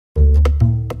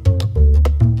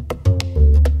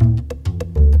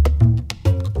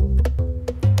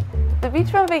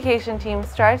Beachfront Vacation Team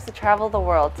strives to travel the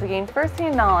world to gain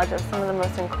first-hand knowledge of some of the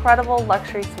most incredible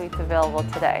luxury suites available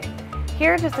today.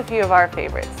 Here are just a few of our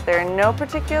favorites. They're in no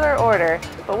particular order,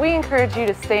 but we encourage you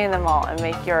to stay in them all and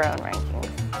make your own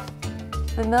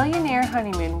rankings. The Millionaire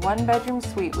Honeymoon one-bedroom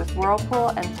suite with whirlpool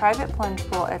and private plunge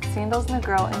pool at Sandals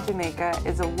Negril in Jamaica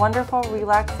is a wonderful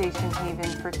relaxation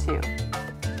haven for two.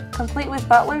 Complete with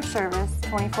butler service,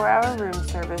 24-hour room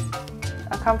service,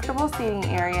 a comfortable seating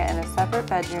area and a separate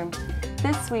bedroom,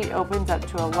 this suite opens up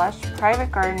to a lush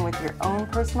private garden with your own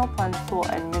personal plunge pool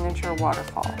and miniature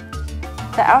waterfall.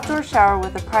 The outdoor shower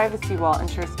with a privacy wall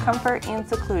ensures comfort and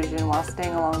seclusion while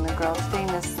staying along the Negril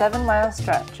stainless 7-mile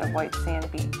stretch of white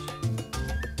sand beach.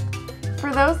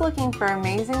 For those looking for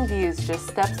amazing views just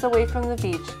steps away from the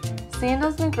beach,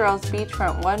 Sandals Negril's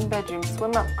beachfront one-bedroom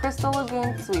swim-up Crystal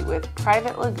Lagoon suite with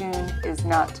private lagoon is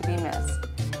not to be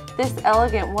missed. This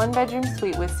elegant one-bedroom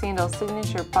suite with Sandals'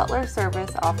 signature butler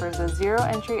service offers a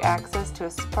zero-entry access to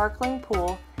a sparkling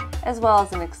pool, as well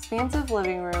as an expansive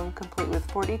living room complete with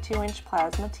 42-inch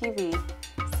plasma TV,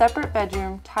 separate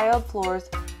bedroom, tiled floors,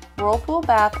 whirlpool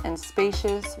bath, and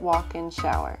spacious walk-in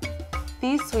shower.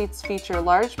 These suites feature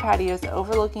large patios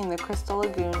overlooking the Crystal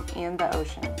Lagoon and the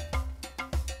ocean.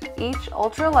 Each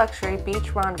ultra-luxury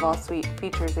beach rendezvous suite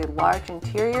features a large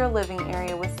interior living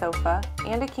area with sofa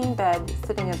and a king bed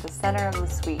sitting at the center of the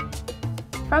suite.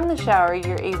 From the shower,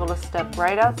 you're able to step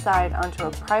right outside onto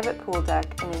a private pool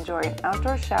deck and enjoy an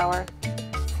outdoor shower,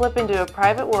 slip into a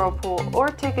private whirlpool, or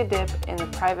take a dip in the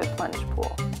private plunge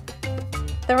pool.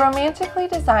 The romantically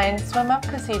designed swim-up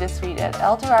casita suite at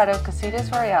El Dorado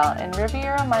Casitas Royale in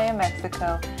Riviera Maya,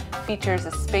 Mexico features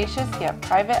a spacious yet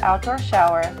private outdoor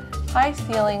shower, high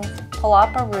ceilings,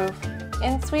 palapa roof,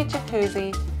 in-suite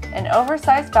jacuzzi, an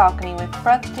oversized balcony with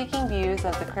breathtaking views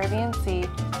of the Caribbean Sea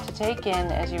to take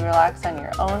in as you relax on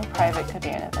your own private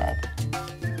cabana bed.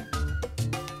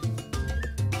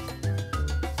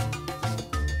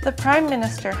 The Prime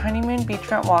Minister Honeymoon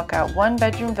Beachfront Walkout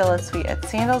one-bedroom villa suite at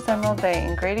Sandals Emerald Bay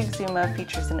in Great Exuma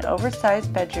features an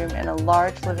oversized bedroom and a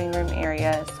large living room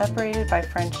area separated by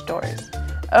French doors.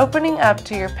 Opening up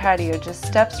to your patio just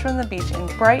steps from the beach in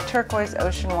bright turquoise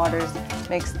ocean waters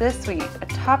makes this suite a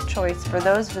top choice for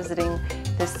those visiting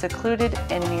this secluded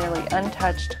and nearly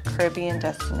untouched Caribbean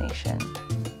destination.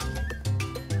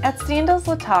 At Sandals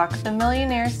La Toc, the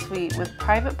Millionaire Suite with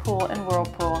private pool and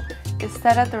whirlpool is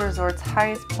set at the resort's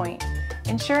highest point,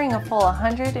 ensuring a full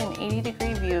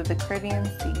 180-degree view of the Caribbean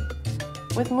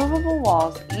Sea. With movable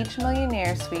walls, each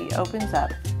Millionaire Suite opens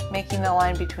up, making the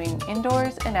line between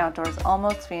indoors and outdoors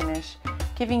almost vanish,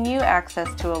 giving you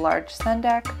access to a large sun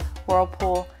deck,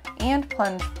 whirlpool, and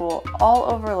plunge pool, all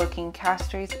overlooking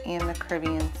Castries and the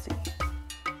Caribbean Sea.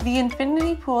 The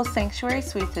Infinity Pool Sanctuary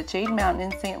Suites at Jade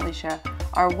Mountain in St. Lucia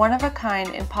are one of a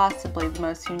kind and possibly the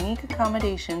most unique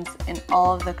accommodations in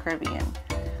all of the Caribbean.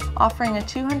 Offering a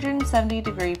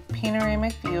 270-degree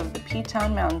panoramic view of the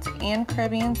Piton Mountains and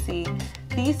Caribbean Sea,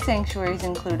 these sanctuaries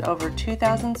include over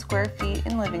 2,000 square feet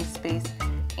in living space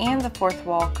and the fourth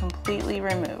wall completely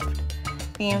removed.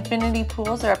 The infinity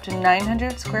pools are up to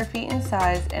 900 square feet in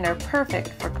size and are perfect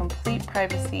for complete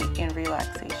privacy and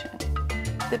relaxation.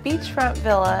 The beachfront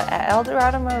villa at El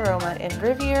Dorado Maroma in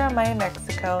Riviera Maya,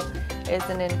 Mexico is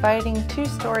an inviting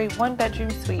two-story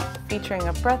one-bedroom suite featuring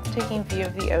a breathtaking view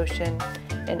of the ocean,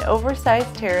 an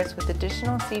oversized terrace with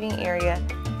additional seating area,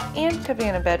 and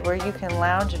cabana bed where you can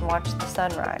lounge and watch the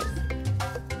sunrise.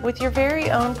 With your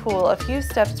very own pool a few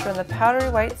steps from the powdery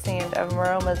white sand of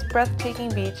Maroma's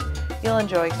breathtaking beach, you'll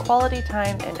enjoy quality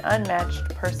time and unmatched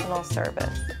personal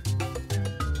service.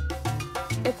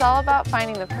 It's all about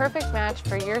finding the perfect match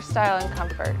for your style and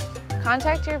comfort.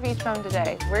 Contact your beach bum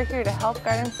today. We're here to help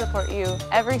guide and support you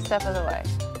every step of the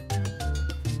way.